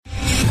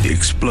The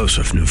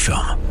explosive new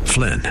film,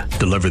 Flynn,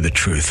 deliver the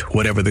truth,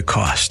 whatever the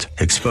cost,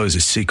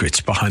 exposes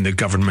secrets behind the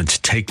government's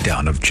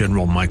takedown of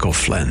General Michael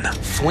Flynn.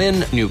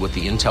 Flynn knew what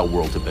the intel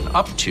world had been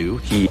up to.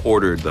 He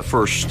ordered the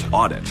first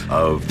audit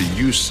of the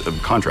use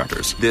of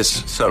contractors.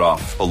 This set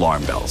off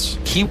alarm bells.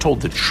 He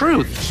told the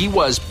truth. He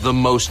was the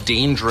most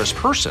dangerous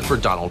person for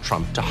Donald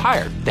Trump to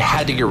hire. They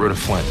had to get rid of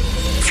Flynn.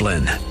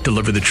 Flynn,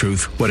 deliver the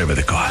truth, whatever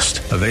the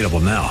cost. Available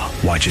now.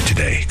 Watch it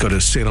today. Go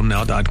to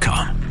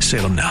salemnow.com.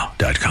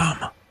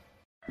 salemnow.com.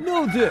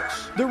 Know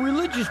this, the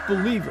religious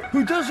believer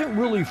who doesn't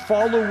really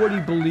follow what he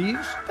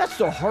believes, that's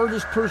the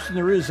hardest person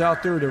there is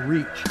out there to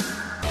reach.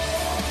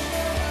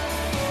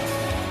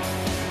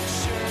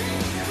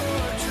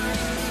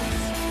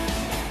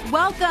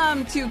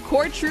 Welcome to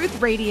Core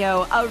Truth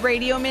Radio, a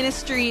radio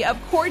ministry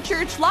of Core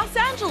Church Los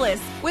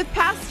Angeles with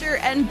pastor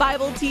and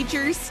Bible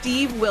teacher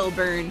Steve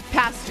Wilburn.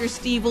 Pastor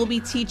Steve will be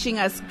teaching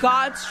us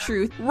God's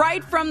truth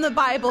right from the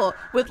Bible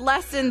with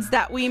lessons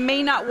that we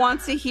may not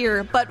want to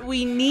hear, but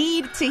we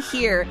need to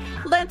hear.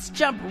 Let's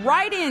jump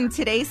right in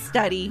today's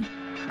study.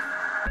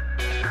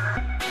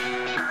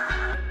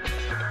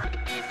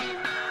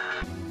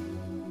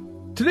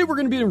 Today we're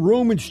going to be in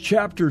Romans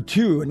chapter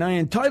 2, and I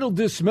entitled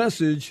this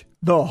message,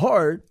 The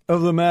Heart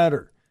of the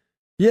Matter.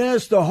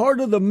 Yes, the heart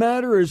of the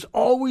matter is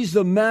always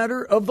the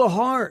matter of the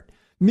heart,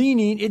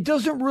 meaning it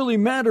doesn't really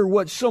matter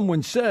what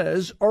someone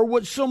says or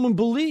what someone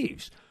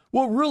believes.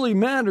 What really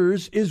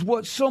matters is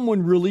what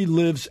someone really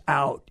lives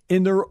out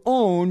in their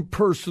own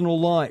personal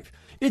life.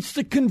 It's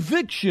the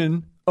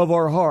conviction of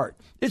our heart.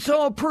 It's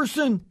how a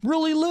person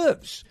really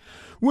lives.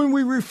 When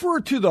we refer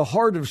to the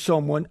heart of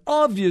someone,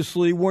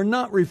 obviously we're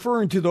not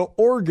referring to the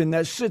organ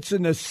that sits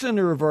in the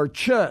center of our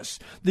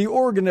chest, the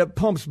organ that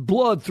pumps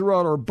blood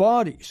throughout our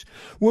bodies.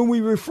 When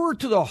we refer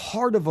to the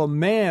heart of a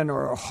man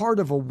or a heart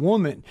of a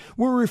woman,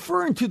 we're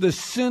referring to the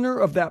center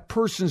of that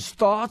person's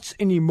thoughts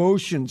and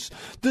emotions,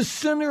 the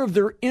center of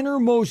their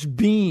innermost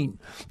being,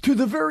 to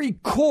the very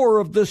core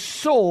of the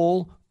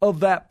soul of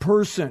that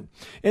person.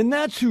 And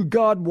that's who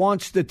God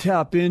wants to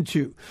tap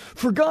into.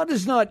 For God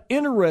is not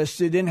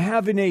interested in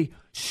having a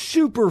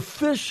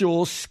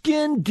superficial,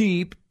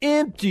 skin-deep,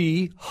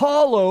 empty,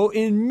 hollow,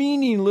 and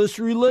meaningless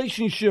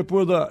relationship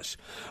with us.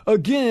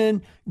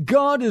 Again,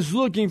 God is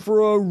looking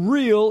for a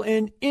real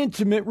and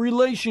intimate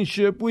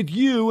relationship with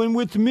you and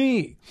with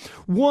me.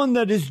 One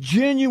that is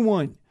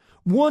genuine,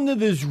 one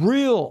that is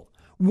real,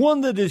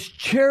 one that is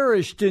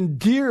cherished and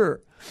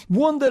dear,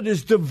 one that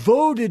is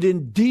devoted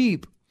and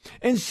deep.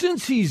 And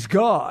since He's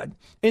God,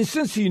 and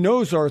since He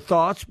knows our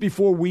thoughts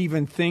before we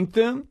even think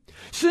them,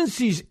 since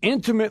He's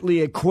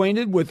intimately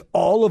acquainted with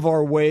all of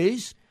our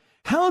ways,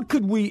 how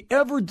could we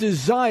ever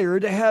desire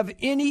to have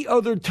any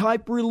other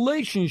type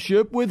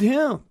relationship with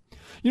Him?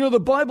 You know, the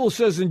Bible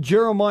says in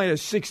Jeremiah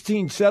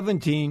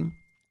 16:17,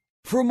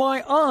 "For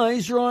my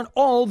eyes are on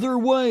all their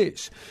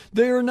ways.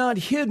 They are not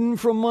hidden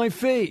from my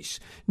face.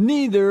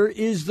 Neither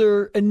is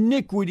their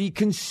iniquity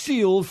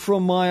concealed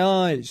from my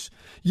eyes."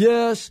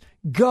 Yes,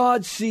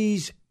 God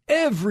sees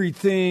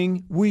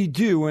everything we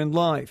do in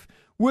life,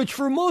 which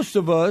for most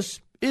of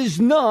us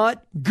is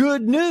not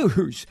good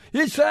news.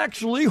 It's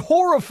actually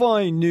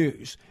horrifying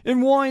news.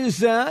 And why is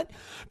that?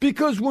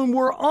 Because when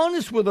we're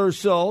honest with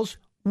ourselves,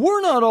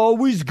 we're not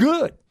always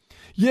good.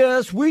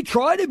 Yes, we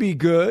try to be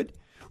good.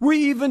 We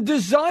even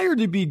desire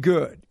to be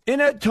good.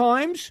 And at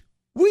times,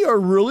 we are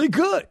really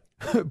good.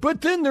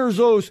 But then there's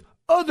those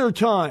other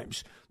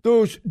times,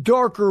 those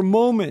darker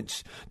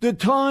moments, the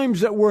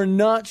times that we're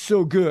not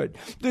so good,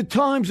 the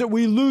times that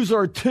we lose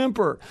our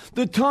temper,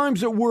 the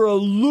times that we're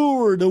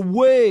allured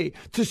away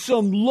to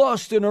some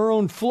lust in our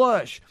own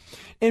flesh,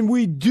 and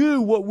we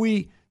do what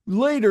we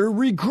later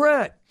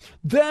regret.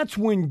 That's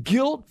when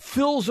guilt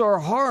fills our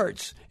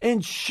hearts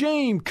and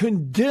shame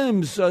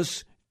condemns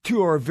us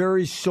to our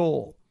very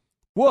soul.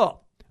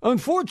 Well,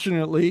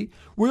 unfortunately,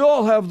 we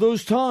all have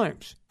those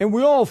times, and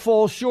we all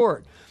fall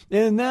short.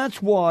 And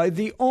that's why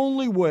the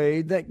only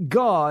way that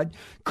God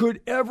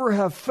could ever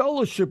have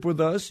fellowship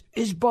with us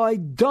is by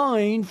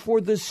dying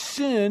for the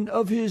sin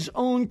of His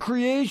own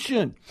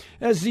creation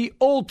as the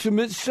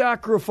ultimate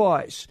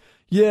sacrifice.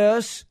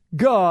 Yes,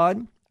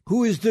 God,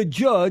 who is the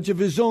judge of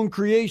His own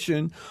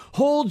creation,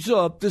 holds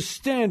up the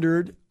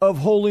standard of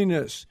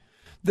holiness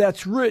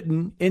that's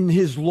written in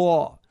His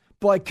law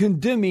by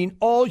condemning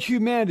all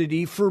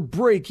humanity for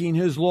breaking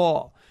His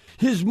law.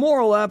 His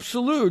moral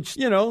absolutes,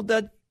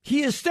 that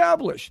He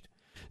established.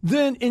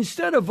 Then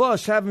instead of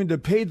us having to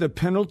pay the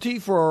penalty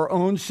for our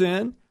own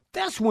sin,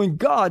 that's when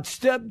God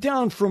stepped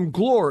down from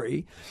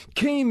glory,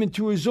 came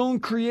into His own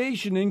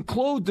creation and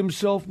clothed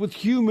Himself with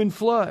human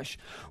flesh,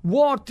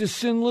 walked a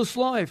sinless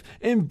life,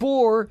 and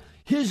bore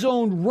His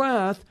own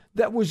wrath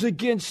that was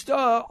against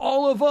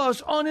all of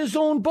us on His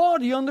own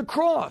body on the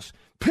cross,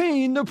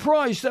 paying the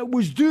price that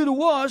was due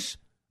to us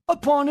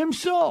upon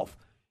Himself.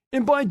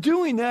 And by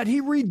doing that,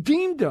 He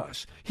redeemed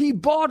us. He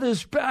bought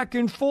us back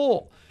in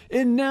full.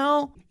 And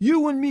now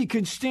you and me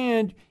can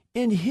stand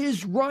in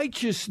His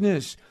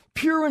righteousness,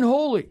 pure and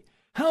holy.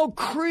 How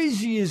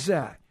crazy is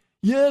that?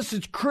 Yes,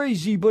 it's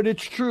crazy, but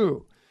it's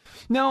true.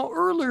 Now,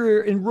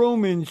 earlier in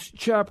Romans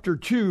chapter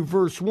 2,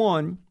 verse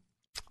 1,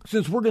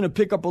 since we're going to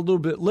pick up a little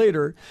bit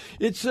later,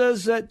 it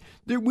says that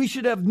we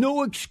should have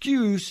no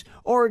excuse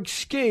or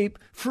escape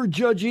for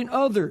judging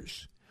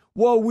others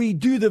while we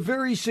do the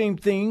very same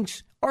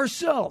things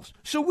ourselves.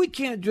 So we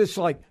can't just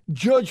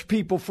judge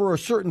people for a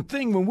certain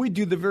thing when we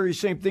do the very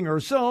same thing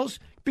ourselves,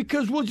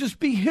 because we'll just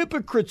be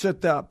hypocrites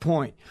at that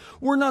point.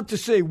 We're not to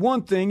say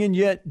one thing and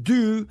yet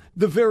do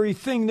the very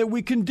thing that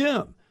we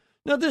condemn.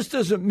 Now, this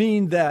doesn't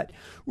mean that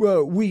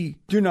we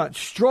do not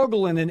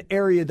struggle in an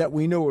area that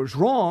we know is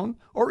wrong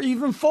or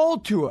even fall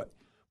to it.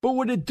 But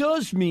what it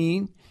does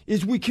mean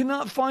is we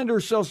cannot find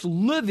ourselves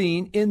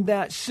living in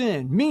that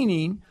sin,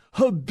 meaning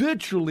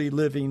habitually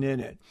living in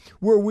it,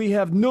 where we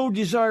have no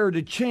desire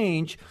to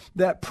change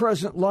that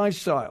present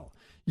lifestyle.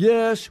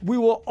 Yes, we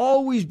will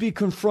always be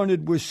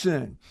confronted with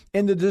sin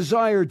and the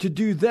desire to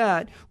do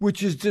that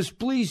which is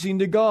displeasing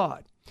to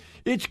God.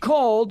 It's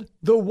called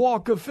the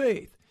walk of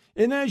faith.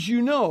 And as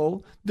you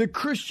know, the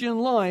Christian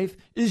life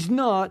is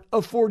not a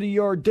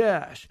 40-yard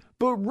dash,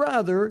 but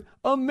rather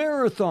a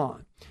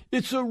marathon.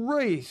 It's a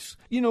race,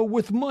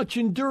 with much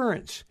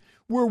endurance,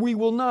 where we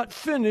will not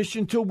finish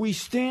until we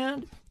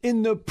stand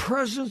in the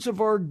presence of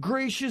our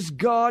gracious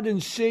God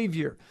and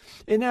Savior.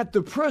 And at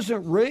the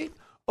present rate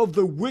of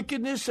the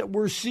wickedness that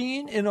we're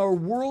seeing in our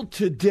world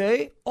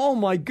today, oh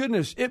my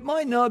goodness, it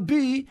might not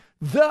be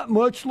that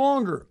much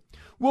longer.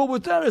 Well,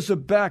 with that as a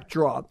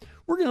backdrop,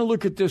 we're going to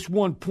look at this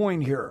one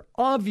point here,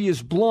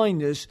 obvious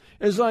blindness,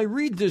 as I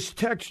read this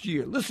text to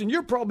you. Listen,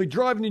 you're probably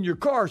driving in your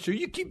car, so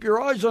you keep your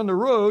eyes on the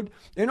road,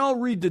 and I'll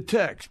read the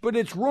text. But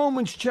it's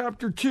Romans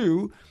chapter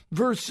 2,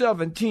 verse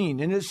 17,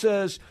 and it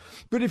says,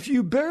 "But if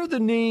you bear the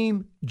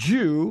name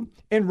Jew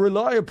and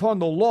rely upon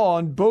the law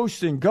and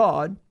boast in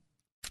God,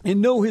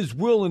 and know his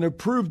will and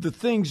approve the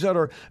things that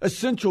are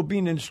essential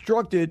being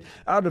instructed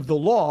out of the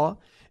law,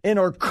 and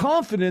are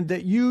confident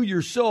that you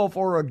yourself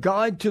are a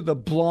guide to the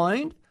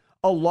blind,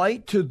 a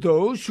light to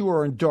those who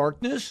are in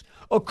darkness,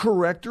 a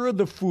corrector of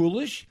the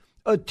foolish,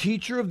 a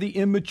teacher of the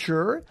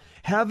immature,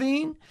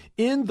 having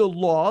in the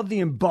law the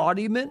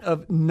embodiment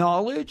of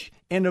knowledge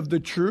and of the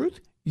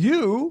truth,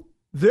 you,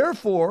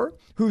 therefore,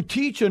 who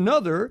teach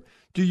another,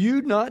 do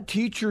you not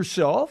teach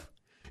yourself?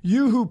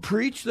 You who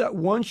preach that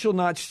one shall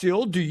not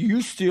steal, do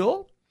you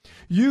steal?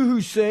 You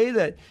who say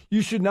that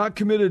you should not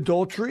commit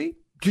adultery,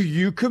 do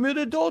you commit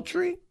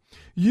adultery?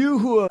 You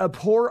who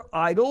abhor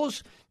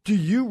idols, do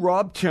you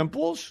rob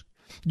temples?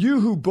 You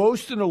who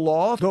boast in the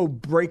law, though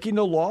breaking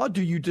the law,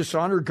 do you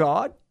dishonor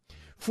God?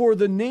 For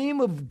the name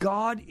of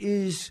God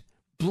is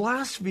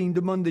blasphemed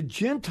among the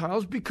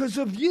Gentiles because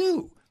of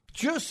you,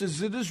 just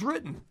as it is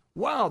written."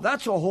 Wow,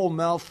 that's a whole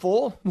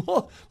mouthful.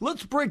 Well,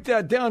 let's break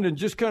that down and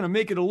just kind of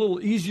make it a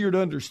little easier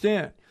to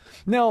understand.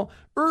 Now,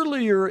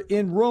 earlier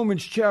in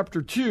Romans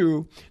chapter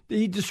 2,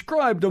 he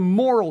described a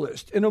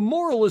moralist, and a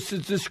moralist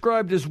is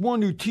described as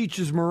one who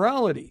teaches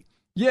morality,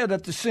 yet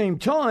at the same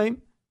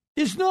time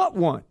is not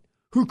one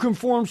who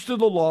conforms to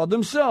the law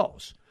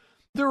themselves.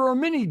 There are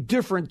many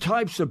different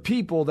types of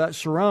people that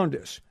surround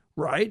us,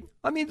 right?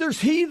 I mean,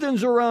 there's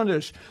heathens around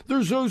us.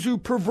 There's those who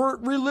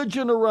pervert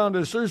religion around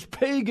us. There's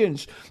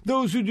pagans,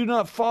 those who do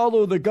not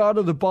follow the God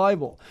of the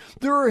Bible.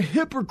 There are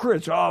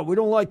hypocrites. Oh, we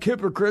don't like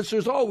hypocrites.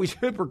 There's always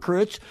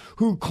hypocrites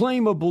who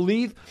claim a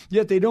belief,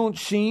 yet they don't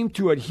seem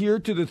to adhere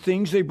to the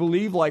things they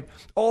believe, like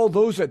all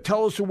those that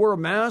tell us to wear a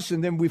mask,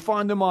 and then we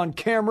find them on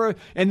camera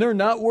and they're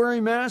not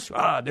wearing masks.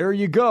 There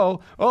you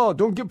go. Oh,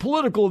 don't get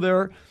political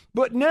there.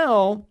 But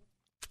now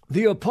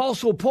the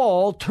Apostle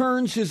Paul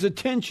turns his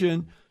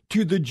attention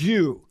to the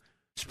Jew,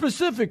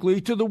 specifically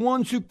to the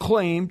ones who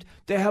claimed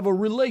to have a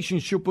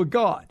relationship with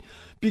God,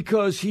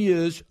 because he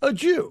is a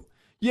Jew,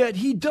 yet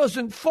he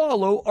doesn't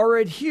follow or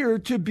adhere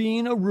to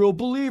being a real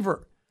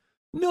believer.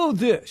 Know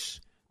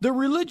this, the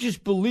religious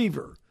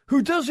believer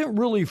who doesn't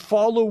really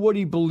follow what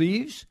he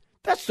believes,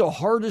 that's the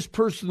hardest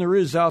person there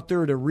is out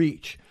there to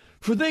reach,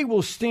 for they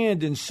will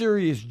stand in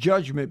serious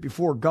judgment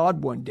before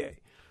God one day,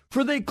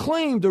 for they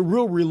claimed a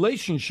real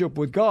relationship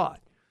with God.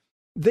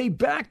 They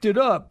backed it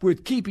up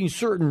with keeping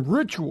certain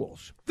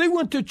rituals. They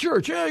went to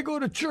church. Hey, I go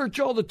to church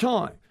all the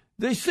time.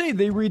 They say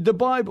they read the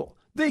Bible.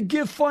 They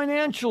give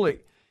financially.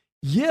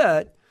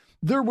 Yet,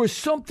 there was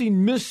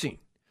something missing.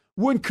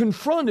 When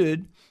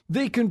confronted,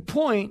 they can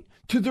point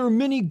to their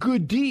many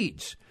good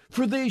deeds,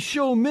 for they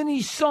show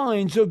many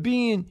signs of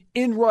being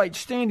in right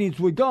standings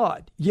with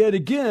God. Yet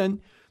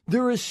again,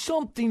 there is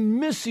something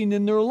missing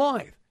in their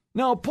life.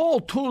 Now,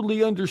 Paul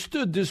totally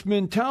understood this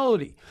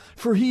mentality,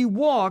 for he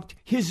walked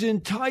his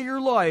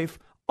entire life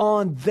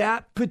on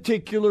that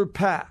particular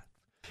path.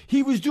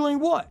 He was doing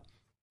what?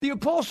 The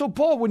Apostle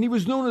Paul, when he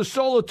was known as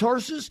Saul of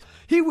Tarsus,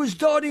 he was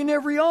dotting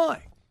every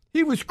I.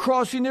 He was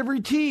crossing every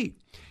T.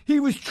 He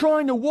was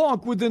trying to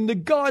walk within the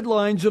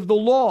guidelines of the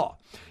law.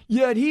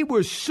 Yet he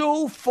was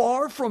so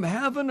far from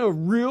having a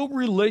real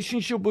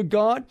relationship with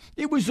God,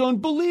 it was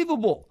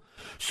unbelievable.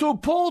 So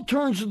Paul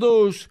turns to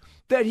those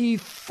that he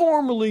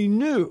formerly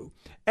knew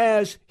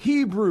as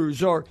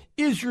Hebrews or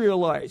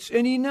Israelites,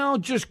 and he now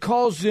just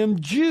calls them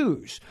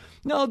Jews.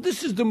 Now,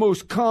 this is the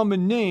most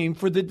common name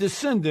for the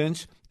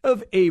descendants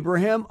of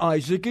Abraham,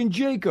 Isaac, and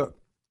Jacob.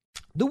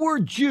 The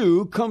word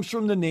Jew comes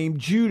from the name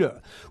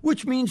Judah,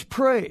 which means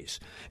praise.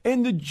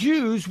 And the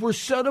Jews were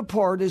set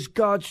apart as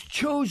God's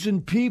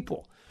chosen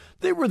people.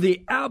 They were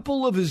the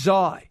apple of his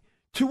eye.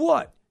 To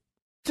what?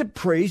 To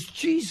praise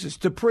Jesus,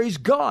 to praise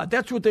God.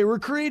 That's what they were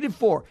created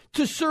for,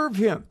 to serve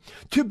him,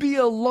 to be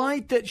a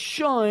light that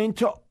shines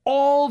to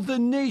all the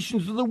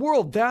nations of the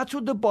world. That's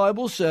what the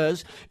Bible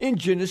says in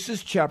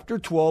Genesis chapter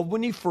 12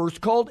 when he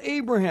first called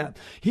Abraham.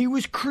 He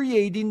was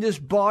creating this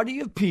body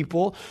of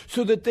people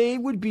so that they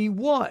would be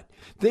what?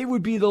 They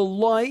would be the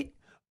light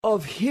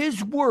of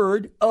his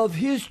word, of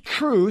his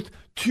truth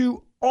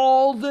to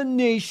all the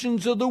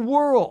nations of the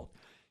world.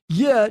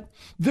 Yet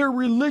their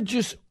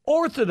religious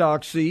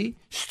orthodoxy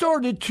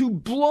started to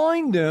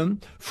blind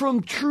them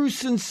from true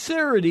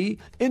sincerity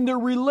in their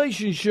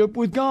relationship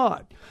with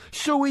God.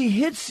 So he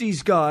hits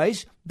these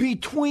guys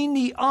between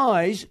the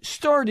eyes,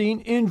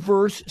 starting in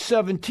verse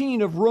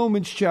 17 of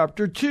Romans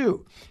chapter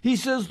 2. He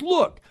says,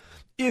 look,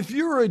 if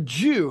you're a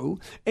Jew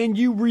and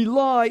you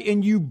rely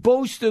and you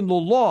boast in the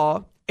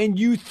law and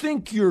you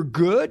think you're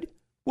good,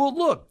 well,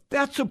 look,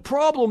 that's a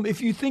problem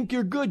if you think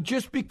you're good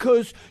just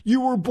because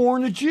you were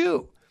born a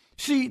Jew.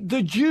 See,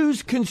 the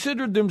Jews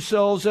considered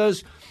themselves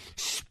as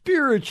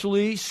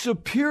spiritually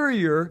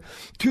superior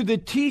to the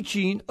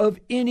teaching of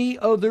any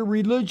other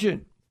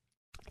religion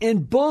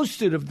and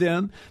boasted of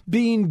them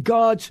being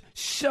God's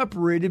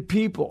separated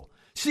people.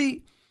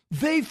 See,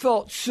 they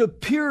felt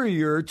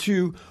superior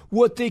to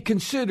what they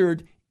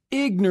considered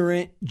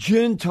ignorant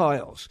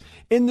Gentiles.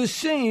 And the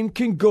same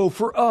can go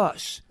for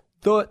us.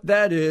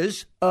 That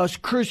is, us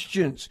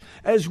Christians,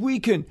 as we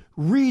can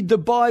read the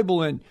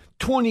Bible in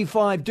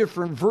 25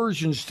 different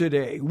versions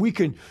today. We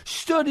can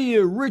study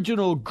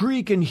original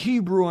Greek and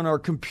Hebrew on our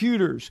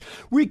computers.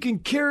 We can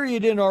carry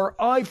it in our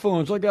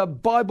iPhones. I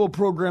got Bible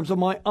programs on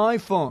my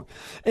iPhone.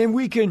 And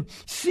we can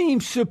seem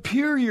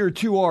superior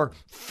to our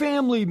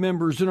family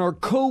members and our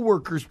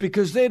coworkers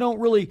because they don't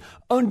really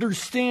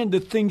understand the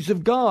things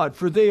of God,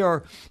 for they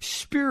are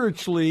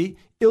spiritually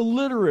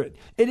illiterate.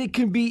 And it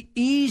can be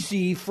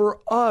easy for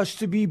us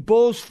to be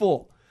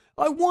boastful.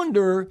 I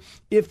wonder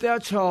if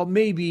that's how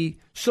maybe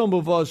some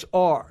of us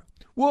are.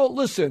 Well,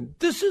 listen,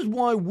 this is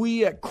why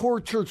we at Core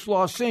Church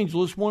Los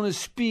Angeles want to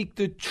speak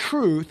the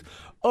truth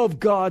of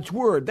God's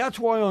Word. That's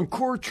why on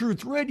Core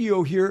Truth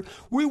Radio here,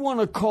 we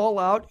want to call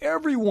out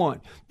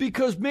everyone,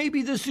 because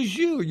maybe this is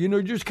you,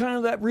 just kind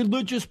of that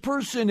religious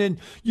person, and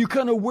you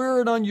kind of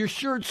wear it on your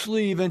shirt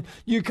sleeve, and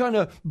you kind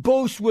of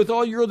boast with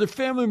all your other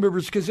family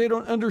members because they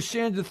don't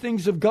understand the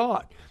things of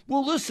God.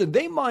 Well, listen,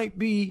 they might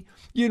be,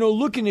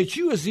 looking at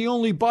you as the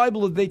only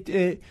Bible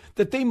that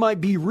they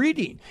might be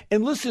reading.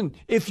 And listen,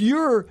 if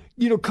you're,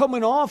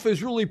 coming off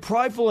as really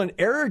prideful and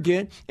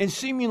arrogant and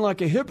seeming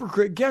like a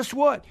hypocrite, guess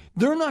what?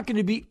 They're not going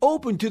to be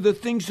open to the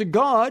things of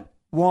God.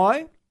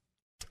 Why?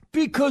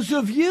 Because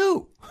of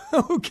you.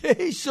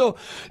 Okay, so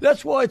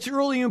that's why it's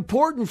really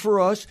important for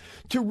us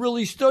to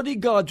really study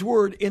God's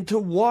Word and to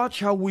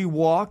watch how we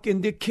walk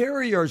and to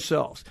carry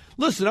ourselves.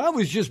 Listen, I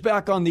was just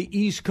back on the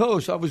East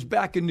Coast. I was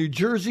back in New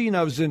Jersey, and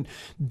I was in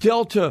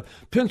Delta,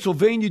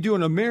 Pennsylvania,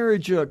 doing a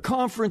marriage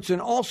conference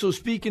and also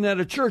speaking at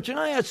a church. And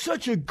I had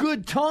such a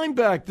good time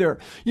back there.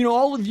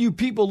 All of you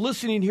people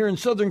listening here in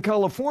Southern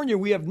California,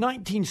 we have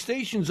 19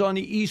 stations on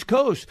the East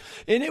Coast.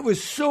 And it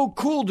was so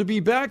cool to be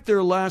back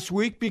there last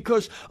week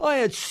because I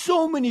had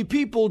so many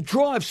people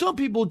drive. Some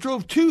people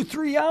drove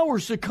 2-3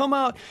 hours to come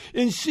out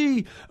and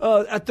see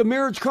at the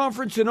marriage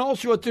conference and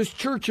also at this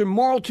church in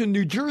Marlton,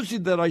 New Jersey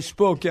that I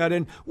spoke at.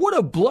 And what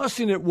a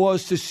blessing it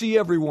was to see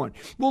everyone.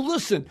 Well,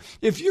 listen,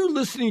 if you're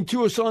listening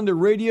to us on the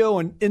radio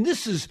and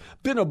this has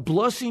been a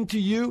blessing to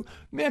you,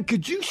 man,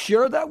 could you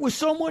share that with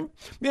someone?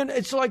 Man,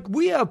 it's like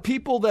we have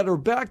people that are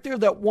back there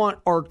that want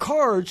our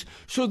cards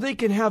so they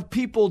can have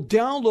people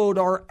download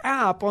our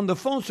app on the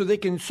phone so they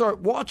can start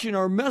watching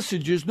our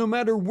messages no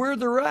matter where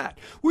they're at.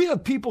 We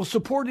have people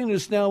supporting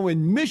us now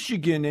in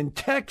Michigan and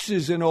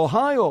Texas and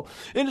Ohio.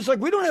 And it's like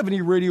we don't have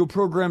any radio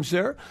programs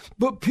there,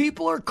 but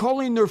people are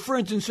calling their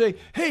friends and say,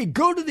 hey,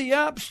 go to the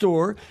App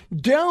Store,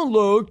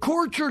 download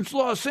Core Church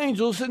Los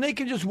Angeles, and they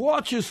can just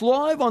watch us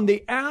live on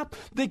the app.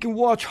 They can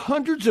watch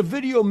hundreds of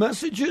video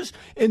messages,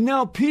 and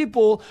now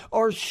people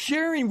are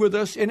sharing with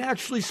us and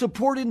actually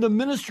supporting the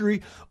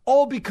ministry,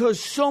 all because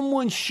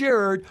someone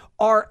shared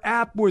our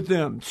app with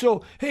them.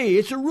 So, hey,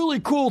 it's a really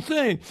cool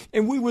thing,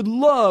 and we would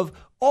love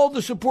all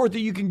the support that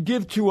you can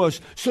give to us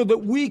so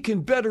that we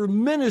can better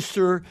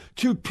minister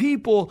to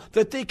people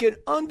that they can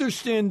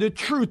understand the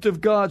truth of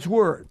God's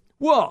Word.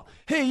 Well,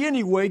 hey,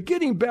 anyway,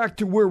 getting back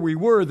to where we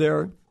were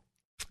there,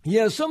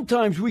 yeah,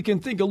 sometimes we can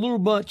think a little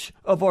much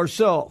of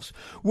ourselves.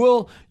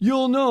 Well,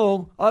 you'll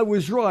know I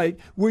was right.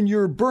 When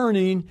you're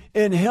burning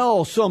in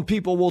hell, some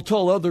people will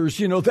tell others,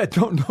 that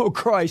don't know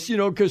Christ,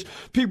 because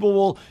people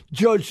will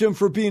judge them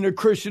for being a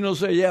Christian. They'll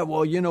say, yeah,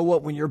 well, you know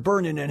what, when you're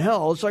burning in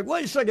hell, it's like,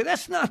 wait a second,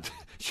 that's not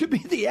should be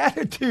the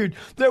attitude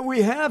that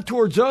we have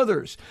towards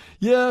others.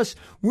 Yes,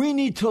 we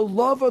need to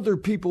love other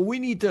people. We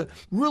need to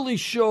really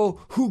show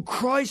who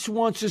Christ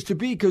wants us to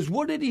be. Because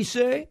what did he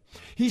say?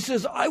 He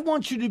says, I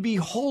want you to be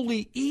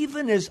holy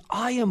even as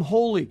I am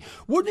holy.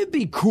 Wouldn't it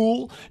be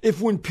cool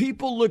if when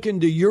people look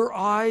into your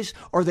eyes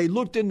or they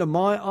looked into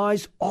my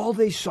eyes, all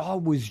they saw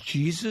was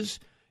Jesus?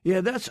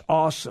 Yeah, that's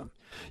awesome.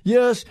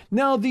 Yes,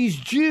 now these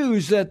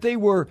Jews that they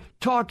were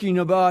talking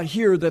about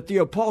here, that the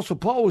Apostle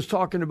Paul was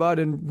talking about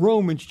in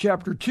Romans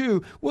chapter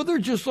 2, well, they're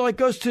just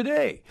like us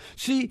today.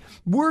 See,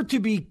 we're to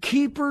be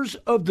keepers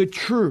of the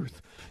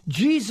truth.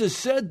 Jesus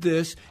said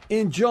this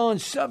in John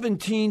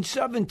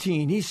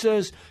 17:17. He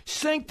says,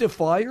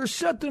 sanctify or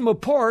set them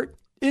apart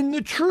in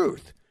the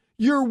truth.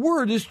 Your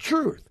word is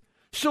truth.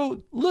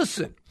 So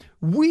listen,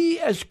 we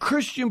as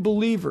Christian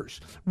believers,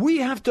 we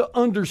have to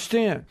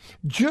understand,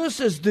 just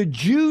as the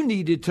Jew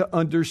needed to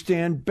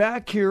understand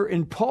back here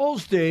in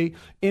Paul's day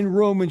in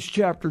Romans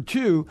chapter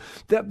 2,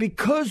 that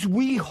because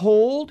we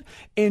hold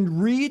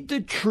and read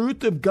the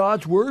truth of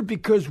God's word,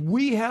 because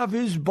we have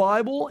his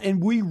Bible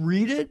and we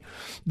read it,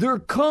 there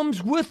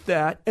comes with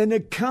that an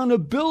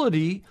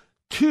accountability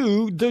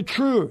to the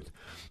truth.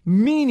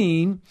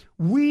 Meaning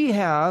we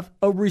have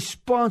a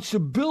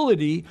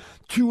responsibility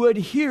to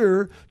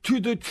adhere to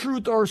the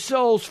truth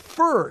ourselves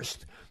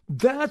first.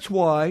 That's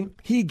why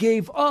he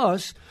gave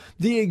us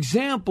the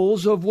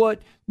examples of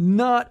what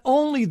not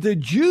only the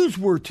Jews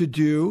were to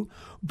do,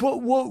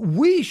 but what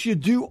we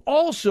should do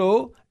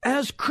also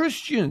as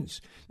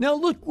Christians. Now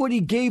look what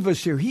he gave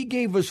us here. He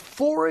gave us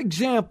 4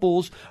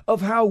 examples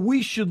of how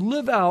we should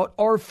live out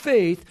our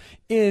faith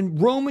in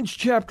Romans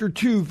chapter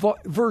 2,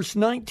 verse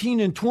 19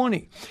 and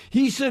 20.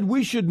 He said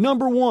we should,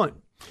 number 1,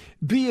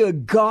 be a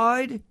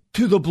guide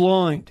to the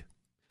blind.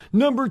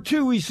 Number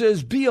 2, he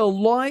says, be a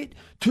light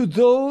to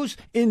those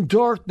in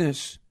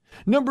darkness.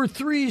 Number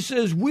 3, he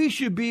says we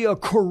should be a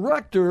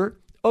corrector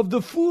of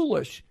the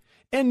foolish.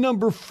 And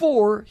number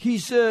 4, he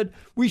said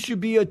we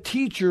should be a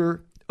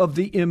teacher of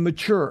the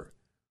immature.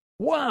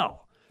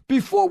 Wow.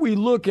 Before we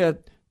look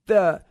at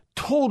the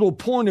total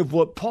point of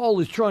what Paul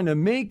is trying to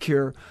make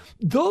here,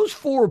 those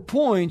 4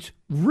 points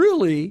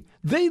really,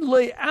 they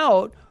lay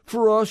out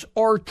for us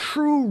our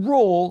true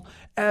role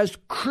as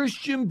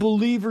Christian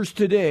believers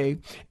today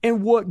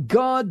and what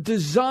God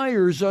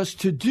desires us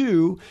to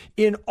do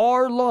in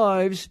our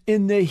lives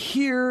in the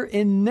here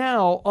and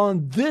now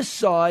on this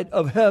side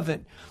of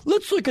heaven.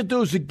 Let's look at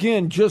those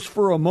again just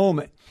for a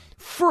moment.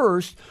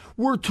 First,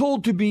 we're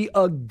told to be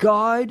a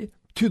guide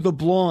to the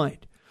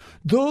blind.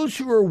 Those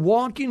who are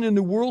walking in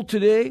the world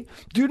today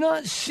do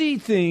not see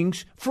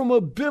things from a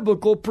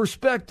biblical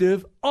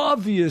perspective,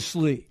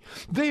 obviously.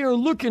 They are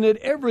looking at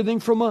everything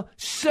from a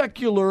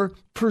secular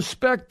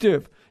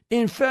perspective.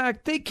 In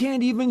fact, they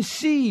can't even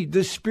see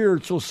the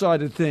spiritual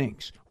side of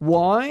things.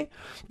 Why?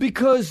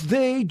 Because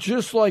they,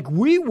 just like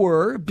we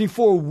were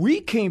before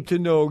we came to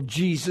know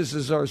Jesus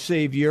as our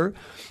Savior,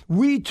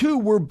 we too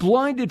were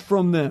blinded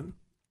from them.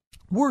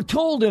 We're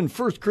told in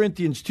 1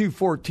 Corinthians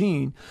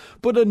 2:14,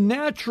 but a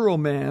natural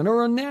man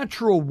or a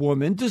natural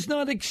woman does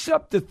not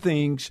accept the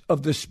things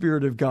of the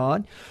Spirit of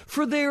God,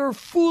 for they are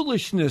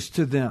foolishness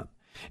to them,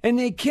 and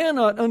they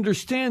cannot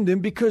understand them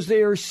because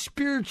they are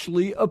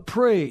spiritually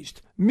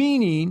appraised.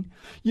 Meaning,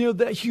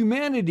 that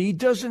humanity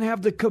doesn't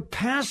have the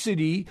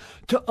capacity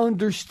to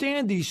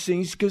understand these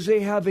things because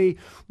they have a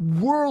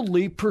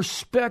worldly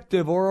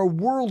perspective or a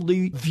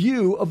worldly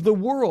view of the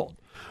world.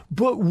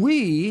 But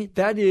we,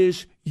 that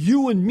is,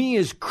 you and me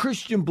as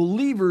Christian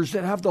believers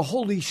that have the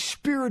Holy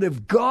Spirit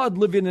of God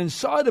living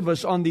inside of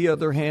us, on the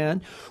other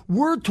hand,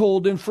 we're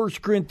told in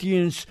 1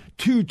 Corinthians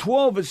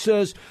 2:12, it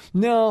says,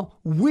 now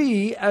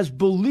we as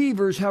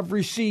believers have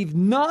received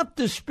not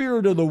the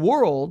spirit of the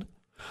world,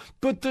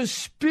 but the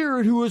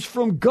Spirit who is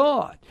from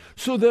God,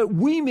 so that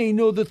we may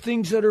know the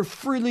things that are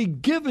freely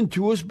given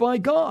to us by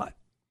God.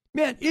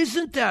 Man,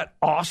 isn't that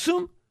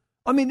awesome?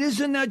 I mean,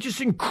 isn't that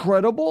just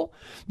incredible?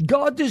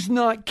 God does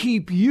not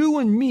keep you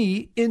and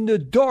me in the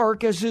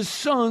dark as his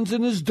sons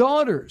and his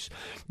daughters.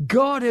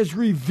 God has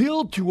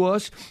revealed to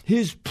us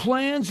his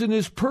plans and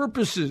his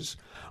purposes.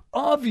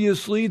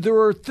 Obviously, there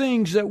are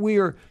things that we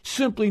are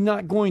simply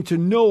not going to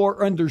know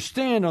or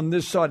understand on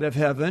this side of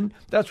heaven.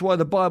 That's why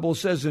the Bible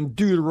says in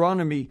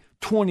Deuteronomy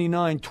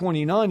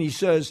 29:29, he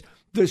says,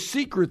 the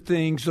secret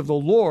things of the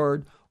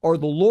Lord are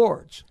the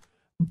Lord's.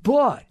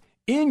 But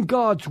in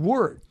God's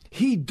word,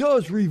 he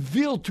does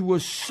reveal to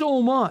us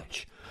so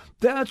much.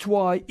 That's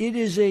why it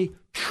is a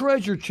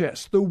treasure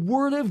chest. The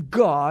Word of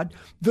God,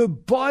 the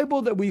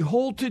Bible that we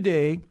hold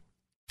today,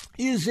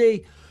 is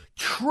a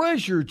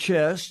treasure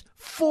chest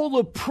full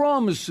of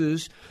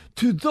promises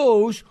to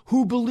those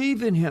who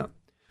believe in him.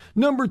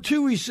 Number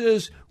 2, he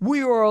says,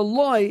 we are a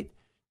light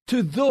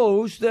to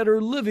those that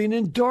are living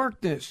in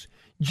darkness.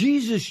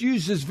 Jesus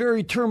used this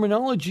very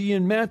terminology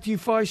in Matthew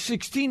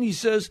 5:16. He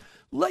says,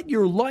 let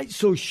your light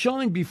so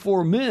shine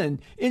before men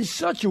in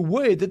such a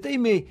way that they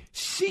may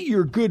see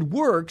your good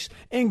works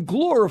and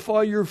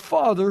glorify your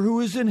Father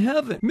who is in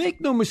heaven. Make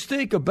no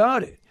mistake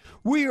about it.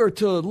 We are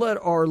to let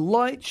our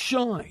light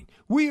shine.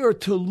 We are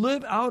to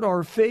live out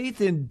our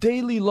faith in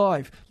daily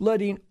life,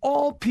 letting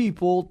all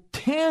people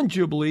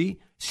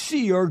tangibly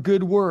see our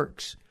good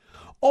works,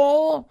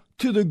 all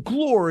to the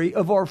glory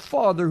of our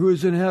Father who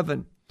is in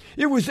heaven.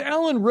 It was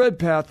Alan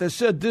Redpath that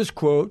said this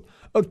quote,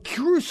 "A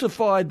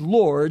crucified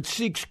Lord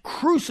seeks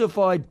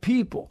crucified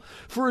people,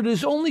 for it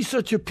is only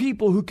such a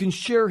people who can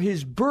share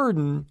his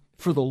burden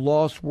for the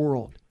lost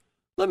world."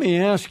 Let me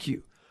ask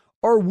you,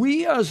 are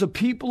we as a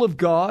people of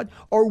God,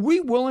 are we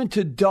willing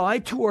to die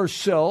to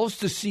ourselves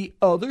to see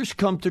others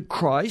come to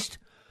Christ?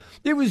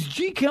 It was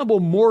G. Campbell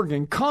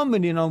Morgan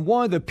commenting on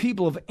why the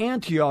people of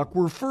Antioch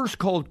were first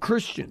called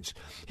Christians.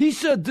 He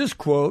said this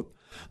quote,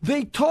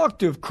 "They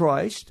talked of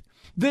Christ,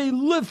 they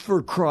lived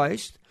for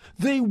Christ,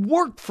 they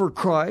worked for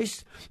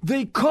Christ,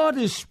 they caught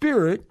his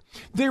spirit,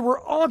 they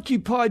were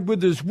occupied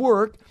with his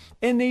work,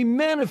 and they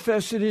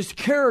manifested his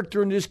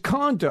character and his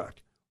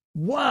conduct."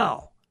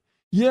 Wow.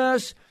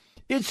 Yes,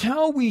 it's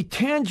how we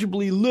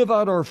tangibly live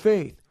out our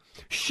faith,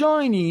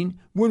 shining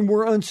when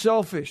we're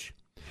unselfish,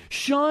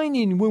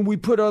 shining when we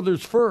put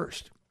others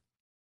first,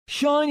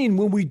 shining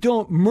when we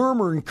don't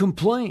murmur and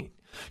complain,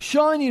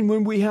 shining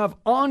when we have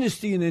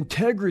honesty and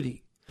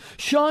integrity,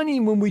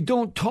 shining when we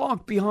don't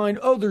talk behind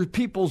other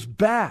people's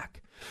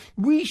back.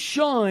 We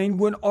shine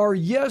when our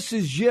yes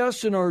is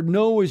yes and our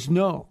no is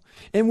no.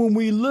 And when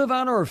we live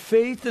out our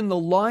faith in the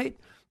light,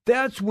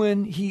 that's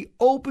when he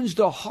opens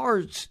the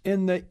hearts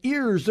and the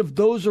ears of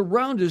those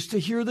around us to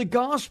hear the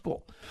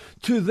gospel,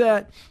 to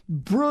that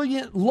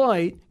brilliant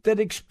light that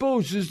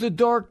exposes the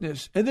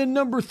darkness. And then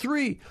number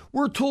 3,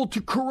 we're told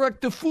to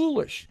correct the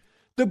foolish.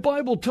 The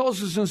Bible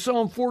tells us in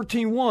Psalm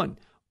 14:1,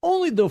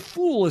 "Only the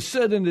fool has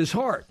said in his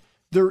heart,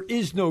 there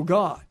is no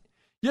God."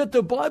 Yet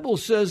the Bible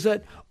says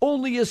that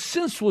only a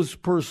senseless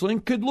person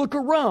could look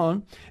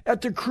around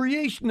at the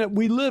creation that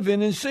we live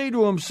in and say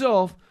to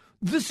himself,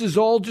 this is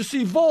all just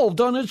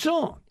evolved on its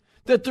own,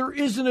 that there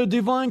isn't a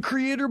divine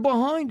creator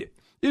behind it.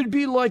 It'd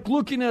be like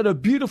looking at a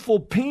beautiful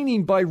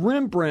painting by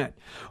Rembrandt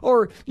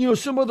or,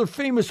 some other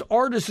famous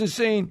artist and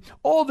saying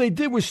all they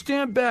did was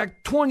stand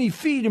back 20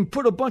 feet and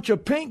put a bunch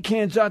of paint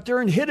cans out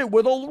there and hit it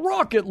with a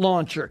rocket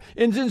launcher.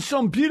 And then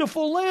some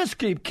beautiful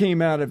landscape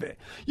came out of it.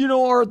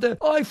 Or the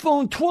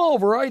iPhone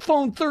 12 or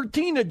iPhone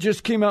 13 that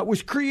just came out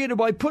was created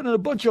by putting a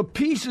bunch of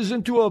pieces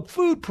into a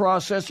food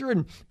processor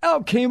and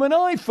out came an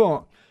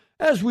iPhone.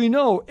 As we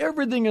know,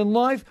 everything in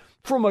life,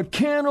 from a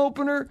can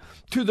opener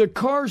to the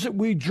cars that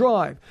we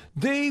drive,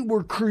 they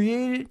were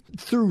created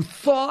through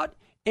thought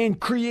and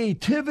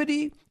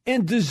creativity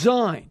and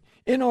design.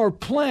 In our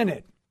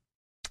planet,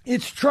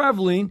 it's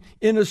traveling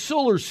in a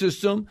solar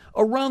system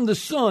around the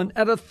sun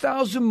at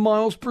 1,000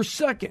 miles per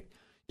second.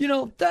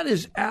 That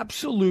is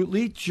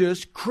absolutely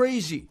just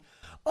crazy.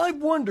 I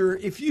wonder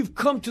if you've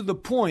come to the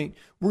point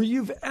where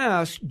you've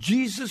asked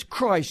Jesus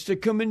Christ to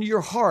come into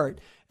your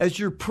heart as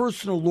your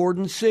personal Lord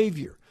and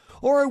Savior.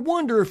 Or I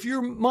wonder if you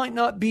might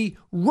not be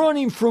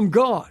running from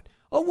God.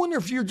 I wonder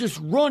if you're just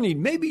running.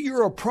 Maybe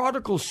you're a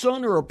prodigal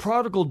son or a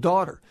prodigal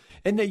daughter,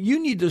 and that you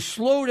need to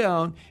slow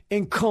down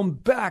and come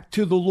back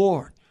to the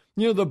Lord.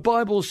 The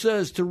Bible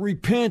says to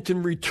repent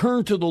and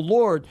return to the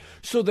Lord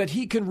so that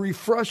he can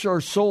refresh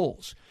our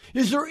souls.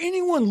 Is there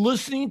anyone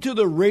listening to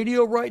the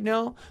radio right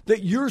now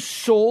that your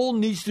soul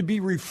needs to be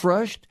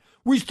refreshed?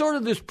 We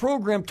started this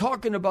program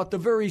talking about the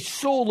very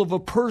soul of a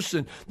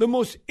person, the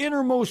most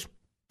innermost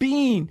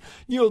being,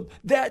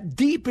 that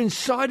deep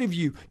inside of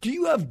you. Do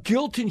you have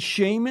guilt and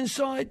shame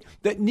inside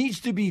that needs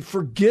to be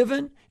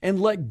forgiven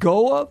and let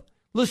go of?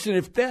 Listen,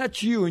 if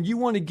that's you and you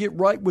want to get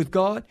right with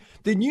God,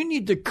 then you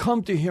need to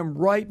come to him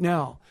right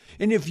now.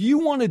 And if you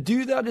want to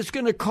do that, it's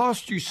going to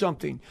cost you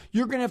something.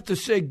 You're going to have to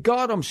say,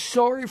 God, I'm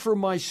sorry for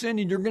my sin,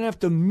 and you're going to have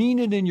to mean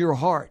it in your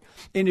heart.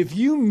 And if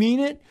you mean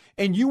it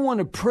and you want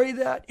to pray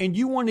that and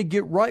you want to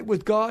get right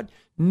with God,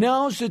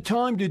 now's the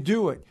time to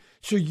do it.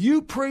 So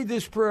you pray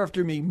this prayer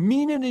after me.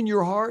 Mean it in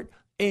your heart,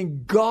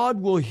 and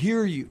God will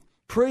hear you.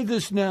 Pray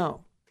this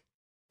now.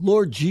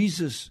 Lord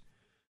Jesus,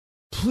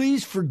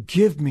 please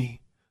forgive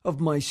me of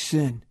my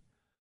sin.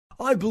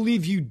 I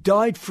believe you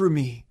died for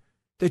me,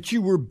 that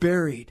you were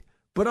buried,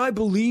 but I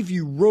believe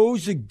you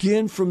rose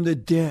again from the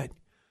dead.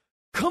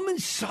 Come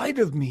inside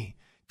of me.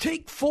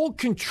 Take full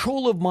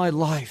control of my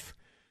life.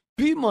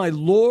 Be my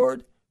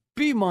Lord,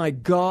 be my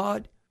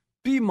God,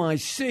 be my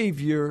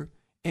Savior,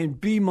 and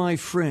be my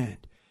friend.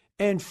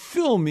 And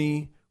fill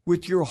me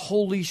with your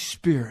Holy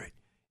Spirit.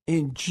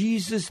 In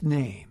Jesus'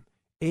 name,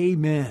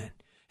 amen.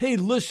 Hey,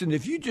 listen,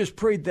 if you just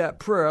prayed that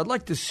prayer, I'd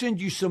like to send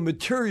you some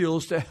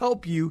materials to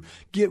help you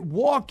get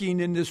walking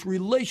in this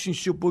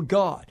relationship with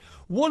God.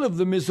 One of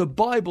them is a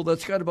Bible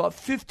that's got about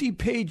 50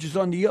 pages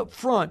on the up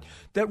front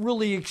that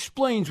really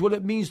explains what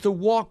it means to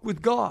walk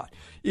with God.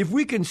 If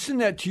we can send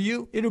that to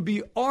you, it'll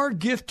be our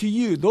gift to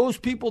you. Those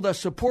people that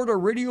support our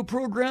radio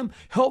program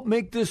help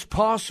make this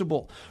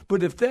possible.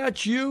 But if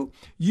that's you,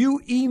 you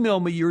email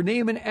me your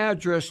name and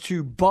address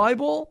to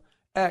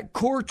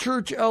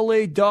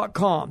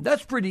Bible@corechurchla.com.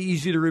 That's pretty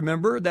easy to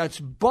remember. That's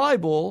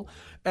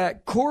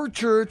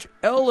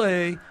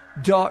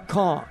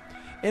Bible@corechurchla.com.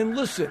 And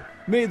listen,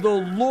 may the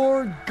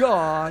Lord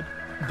God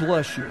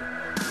bless you.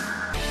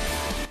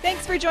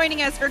 Thanks for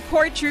joining us for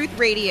Core Truth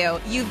Radio.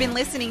 You've been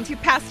listening to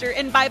pastor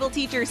and Bible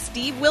teacher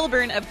Steve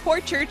Wilburn of Core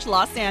Church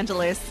Los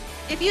Angeles.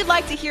 If you'd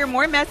like to hear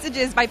more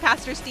messages by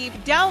Pastor Steve,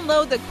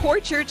 download the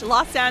Core Church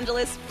Los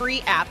Angeles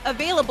free app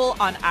available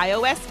on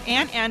iOS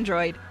and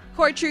Android.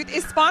 Core Truth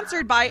is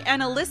sponsored by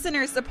and a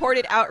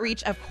listener-supported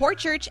outreach of Core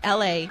Church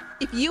LA.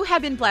 If you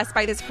have been blessed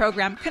by this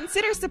program,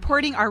 consider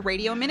supporting our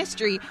radio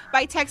ministry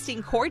by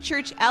texting Core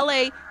Church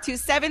LA to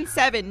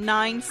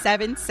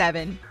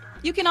 77977.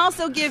 You can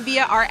also give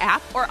via our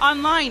app or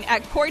online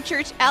at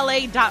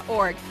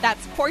corechurchla.org.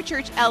 That's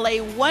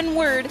corechurchla, one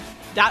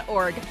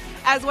word.org.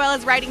 As well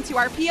as writing to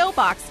our P.O.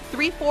 Box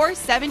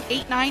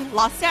 34789,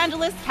 Los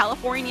Angeles,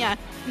 California,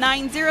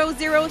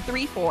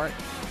 90034.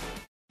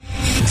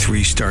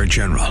 Three-star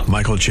General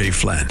Michael J.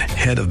 Flynn,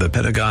 head of the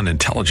Pentagon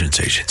Intelligence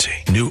Agency,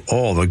 knew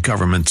all the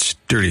government's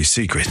dirty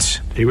secrets.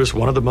 He was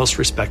one of the most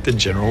respected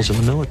generals in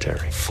the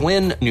military.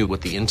 Flynn knew what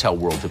the intel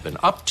world had been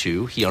up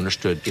to. He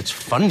understood its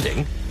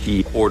funding.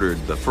 He ordered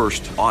the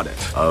first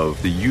audit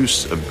of the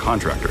use of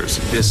contractors.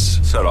 This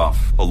set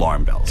off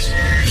alarm bells.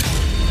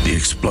 The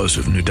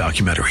explosive new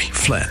documentary,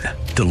 Flynn,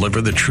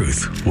 Deliver the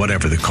Truth,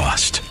 Whatever the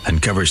Cost,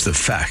 uncovers the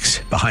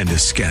facts behind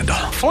this scandal.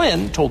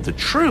 Flynn told the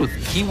truth.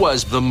 He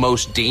was the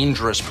most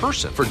dangerous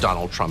person for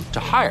Donald Trump to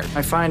hire.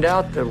 I find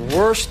out the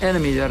worst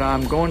enemy that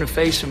I'm going to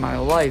face in my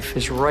life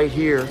is right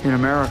here in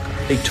America.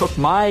 They took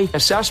my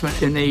assessment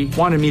and they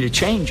wanted me to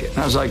change it. And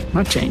I was like, I'm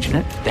not changing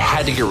it. They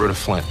had to get rid of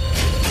Flynn.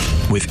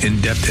 With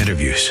in-depth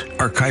interviews,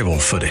 archival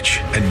footage,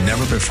 and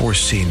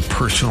never-before-seen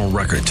personal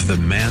records of the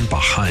man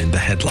behind the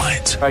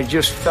headlines. I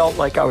just felt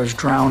like I was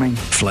drowning.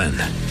 Flynn,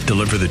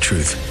 Deliver the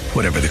Truth,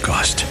 Whatever the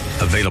Cost.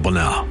 Available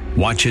now.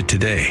 Watch it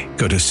today.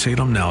 Go to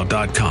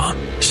salemnow.com.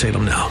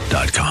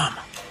 salemnow.com.